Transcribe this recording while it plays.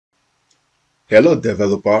Hello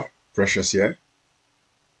developer, Precious here,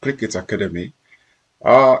 Cricket Academy.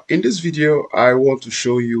 In this video, I want to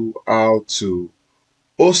show you how to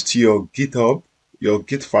host your GitHub, your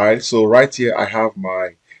Git file. So right here, I have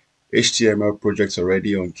my HTML projects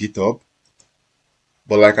already on GitHub.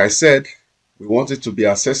 But like I said, we want it to be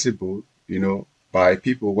accessible, by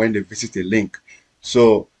people when they visit a link.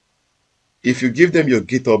 So if you give them your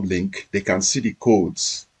GitHub link, they can see the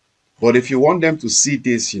codes. But if you want them to see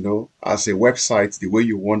this, as a website, the way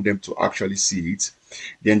you want them to actually see it,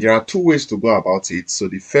 then there are two ways to go about it. So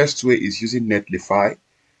the first way is using Netlify,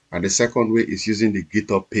 and the second way is using the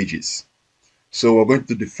GitHub pages. So we're going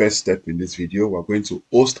to do the first step in this video. We're going to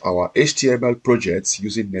host our HTML projects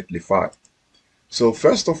using Netlify. So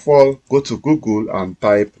first of all, go to Google and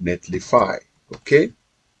type Netlify, okay?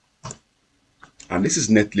 And this is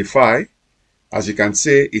Netlify. As you can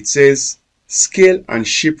see, it says scale and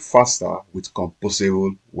ship faster with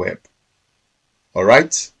composable web. All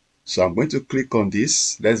right, so I'm going to click on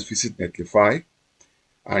this. Let's visit Netlify,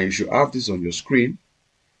 and you should have this on your screen.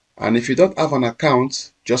 And if you don't have an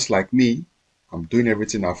account, just like me, I'm doing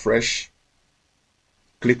everything afresh.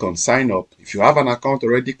 Click on sign up. If you have an account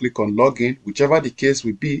already, click on login. Whichever the case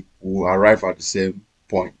will be, we will arrive at the same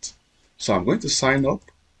point. So I'm going to sign up.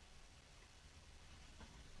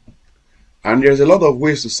 And there's a lot of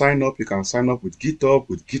ways to sign up. You can sign up with GitHub,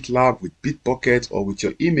 with GitLab, with Bitbucket, or with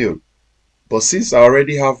your email. But since I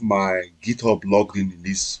already have my GitHub logged in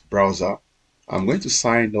this browser, I'm going to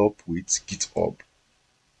sign up with GitHub.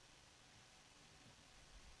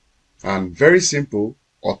 And very simple,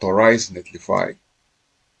 authorize Netlify.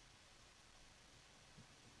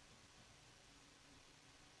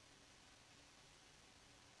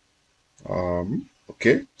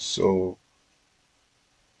 Okay, so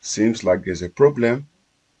seems like there's a problem.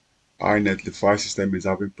 Our Netlify system is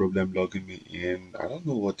having problem logging me in. I don't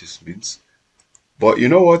know what this means. But you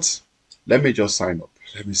know what? Let me just sign up.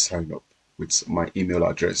 Let me sign up with my email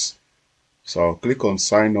address. So I'll click on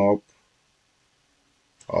sign up.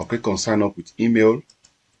 I'll click on sign up with email.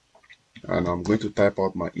 And I'm going to type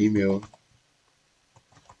out my email.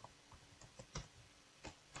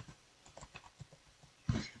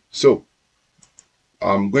 So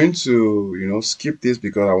I'm going to, skip this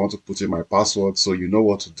because I want to put in my password so you know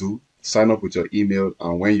what to do. Sign up with your email,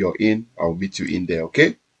 and when you're in, I'll meet you in there,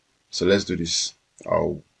 okay? So let's do this.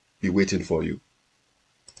 I'll be waiting for you.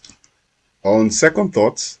 On second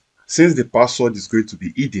thought, since the password is going to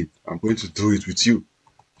be hidden, I'm going to do it with you.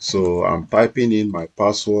 So I'm typing in my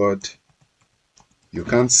password. You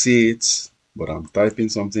can't see it, but I'm typing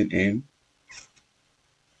something in.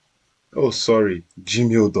 Oh, sorry,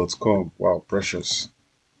 gmail.com. Wow, precious.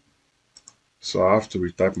 So I have to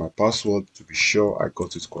retype my password to be sure I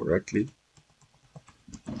got it correctly.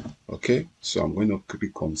 Okay, so I'm going to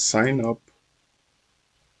click on sign up.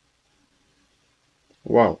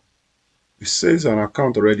 Wow, it says an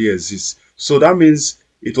account already exists. So that means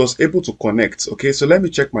it was able to connect. Okay, so let me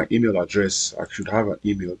check my email address. I should have an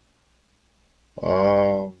email.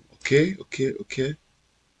 Okay.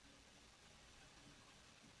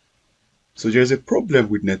 So there's a problem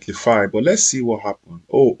with Netlify, but let's see what happened.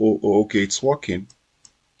 Oh, okay, it's working.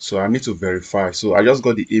 So I need to verify. So I just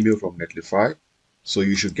got the email from Netlify. So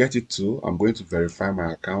you should get it too. I'm going to verify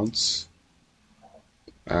my accounts.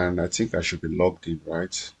 And I think I should be logged in,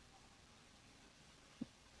 right?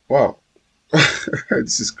 Wow.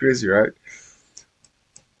 This is crazy, right?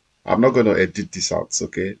 I'm not going to edit this out,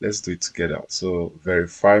 okay? Let's do it together. So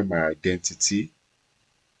verify my identity.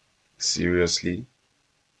 Seriously.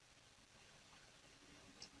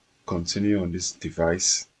 Continue on this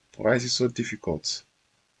device. Why is it so difficult?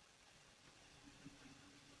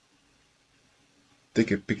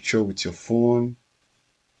 Take a picture with your phone.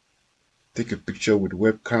 Take a picture with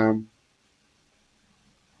webcam.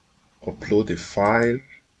 Upload a file.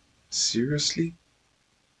 Seriously?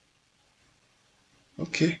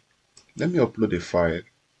 Okay, let me upload a file.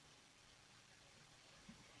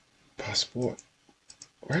 Passport.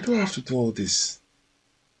 Why do I have to do all this?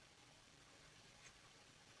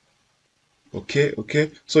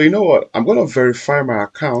 Okay. So you know what? I'm gonna verify my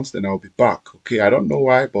account, then I'll be back. Okay, I don't know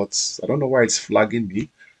why, but I don't know why it's flagging me.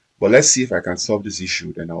 But let's see if I can solve this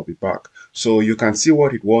issue, then I'll be back. So you can see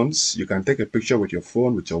what it wants. You can take a picture with your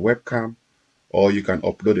phone, with your webcam, or you can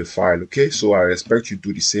upload a file. Okay, so I expect you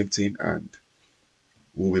do the same thing, and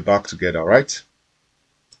we'll be back together, right?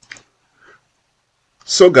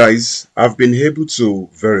 So guys, I've been able to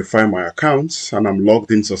verify my account and I'm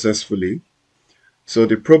logged in successfully. So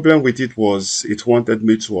the problem with it was it wanted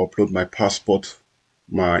me to upload my passport,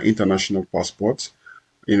 my international passport.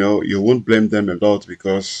 you won't blame them a lot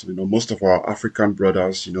because, most of our African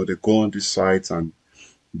brothers, they go on these sites and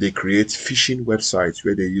they create phishing websites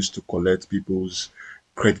where they used to collect people's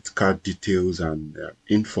credit card details and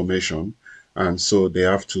information. And so they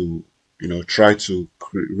have to, try to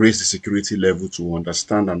raise the security level to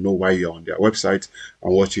understand and know why you're on their website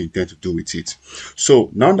and what you intend to do with it.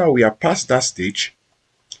 So now that we are past that stage,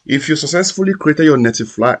 if you successfully created your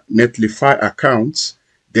Netlify account,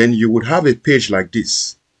 then you would have a page like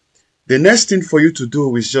this. The next thing for you to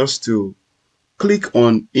do is just to click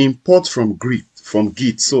on import from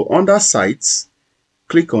Git. So under sites,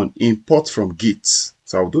 click on import from Git.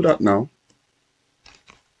 So I'll do that now.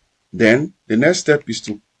 Then the next step is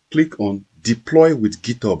to click on deploy with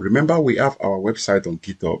GitHub. Remember, we have our website on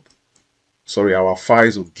GitHub. Sorry, our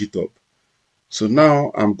files on GitHub. So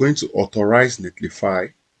now I'm going to authorize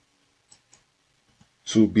Netlify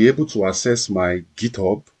to be able to access my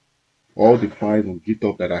GitHub, all the files on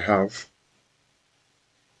GitHub that I have.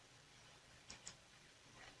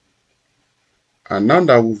 And now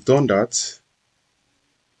that we've done that,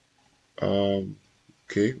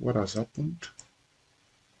 okay, what has happened?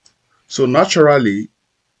 So naturally,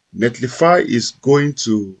 Netlify is going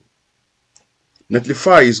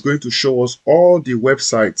to show us all the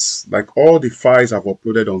websites, like all the files I've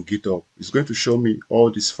uploaded on GitHub. It's going to show me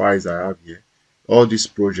all these files I have here, all these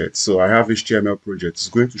projects. So I have HTML projects.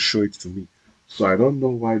 It's going to show it to me. So I don't know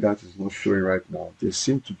why that is not showing right now. There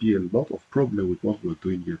seems to be a lot of problem with what we're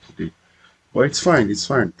doing here today. But it's fine, it's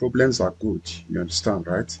fine. Problems are good. You understand,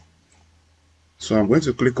 right? So I'm going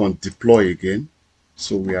to click on deploy again.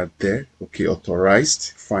 So we are there. Okay,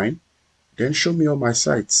 authorized. Fine. Then show me all my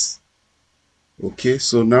sites. Okay,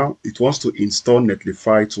 so now it wants to install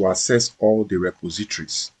Netlify to access all the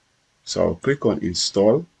repositories. So I'll click on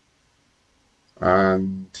install.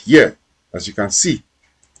 And yeah, as you can see,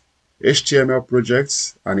 HTML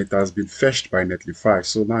projects, and it has been fetched by Netlify.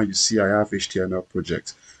 So now you see I have HTML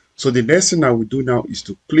projects. So the next thing I will do now is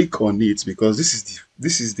to click on it, because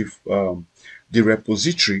this is the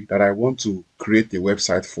repository that I want to create a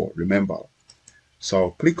website for, remember. So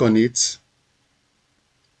I'll click on it,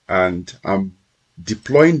 and I'm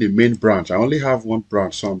deploying the main branch. I only have one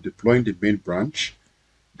branch, so I'm deploying the main branch.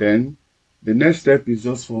 Then the next step is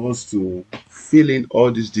just for us to fill in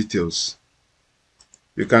all these details.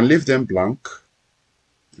 You can leave them blank.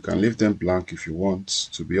 You can leave them blank if you want.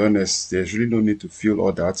 To be honest, there's really no need to fill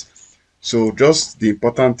all that. So just the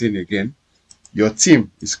important thing again, your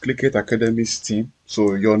team is Clickate Academy's team.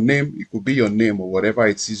 So your name, it could be your name or whatever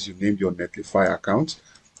it is you named your Netlify account.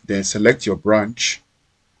 Then select your branch.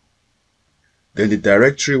 Then the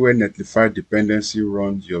directory where Netlify dependency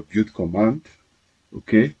runs your build command.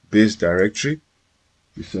 Okay, base directory.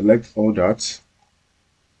 You select all that.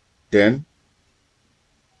 Then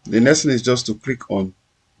the next thing is just to click on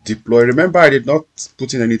deploy. Remember, I did not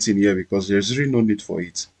put in anything here because there's really no need for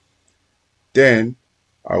it. Then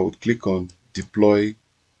I would click on deploy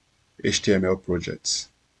HTML projects.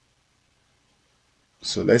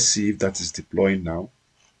 So let's see if that is deploying now.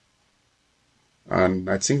 And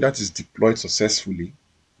I think that is deployed successfully.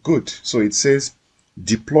 Good. So it says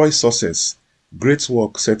deploy sources. Great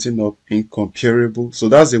work setting up incomparable. So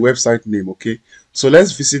that's the website name. Okay. So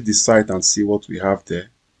let's visit the site and see what we have there.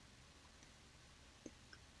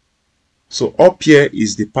 So up here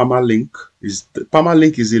is the permalink. The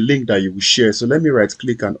permalink is a link that you will share. So let me right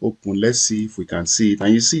click and open. Let's see if we can see it.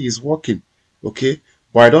 And you see it's working. Okay.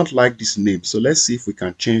 But I don't like this name. So let's see if we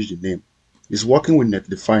can change the name. It's working with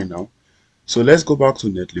Netlify now. So let's go back to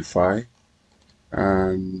Netlify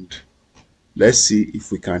and let's see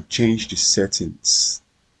if we can change the settings.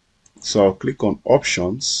 So I'll click on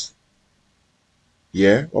options.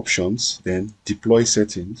 Yeah, options, then deploy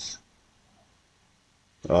settings.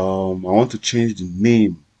 I want to change the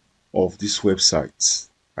name of this website.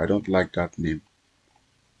 I don't like that name.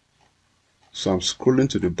 So I'm scrolling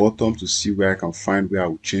to the bottom to see where I can find where I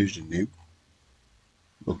will change the name.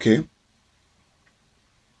 Okay.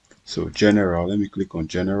 So general, let me click on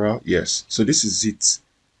general. Yes, so this is it.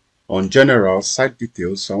 On general, site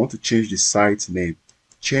details, so I want to change the site name.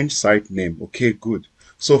 Change site name. Okay, good.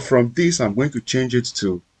 So from this, I'm going to change it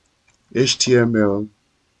to HTML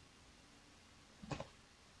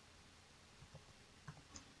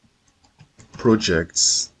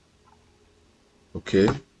projects. Okay,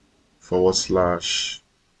 /.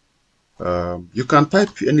 You can type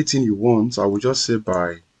anything you want. I will just say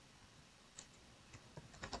by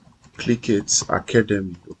Clickate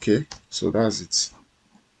Academy. Okay, so that's it.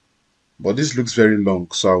 But this looks very long,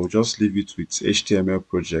 so I will just leave it with HTML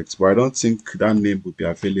projects. But I don't think that name will be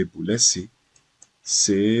available. Let's see.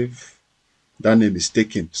 Save. That name is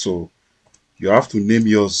taken. So you have to name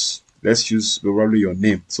yours. Let's use probably your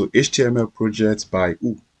name. So HTML project by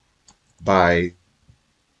who? By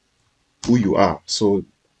who you are. So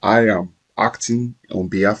I am acting on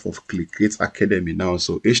behalf of Clickate Academy now.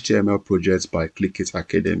 So HTML project by Clickate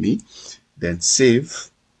Academy. Then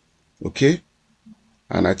save. Okay.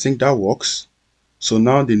 And I think that works. So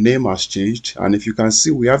now the name has changed. And if you can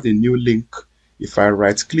see, we have the new link. If I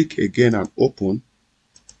right click again and open,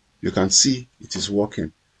 you can see it is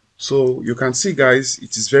working. So you can see, guys,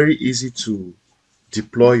 it is very easy to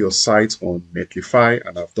deploy your site on Netlify,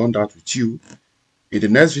 and I've done that with you. In the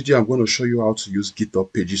next video, I'm going to show you how to use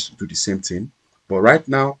GitHub pages to do the same thing. But right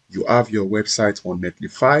now, you have your website on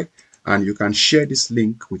Netlify, and you can share this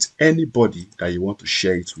link with anybody that you want to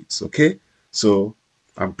share it with. Okay, so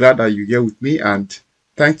I'm glad that you're here with me, and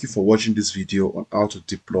thank you for watching this video on how to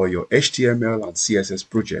deploy your HTML and CSS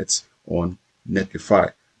projects on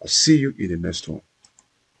Netlify. I'll see you in the next one.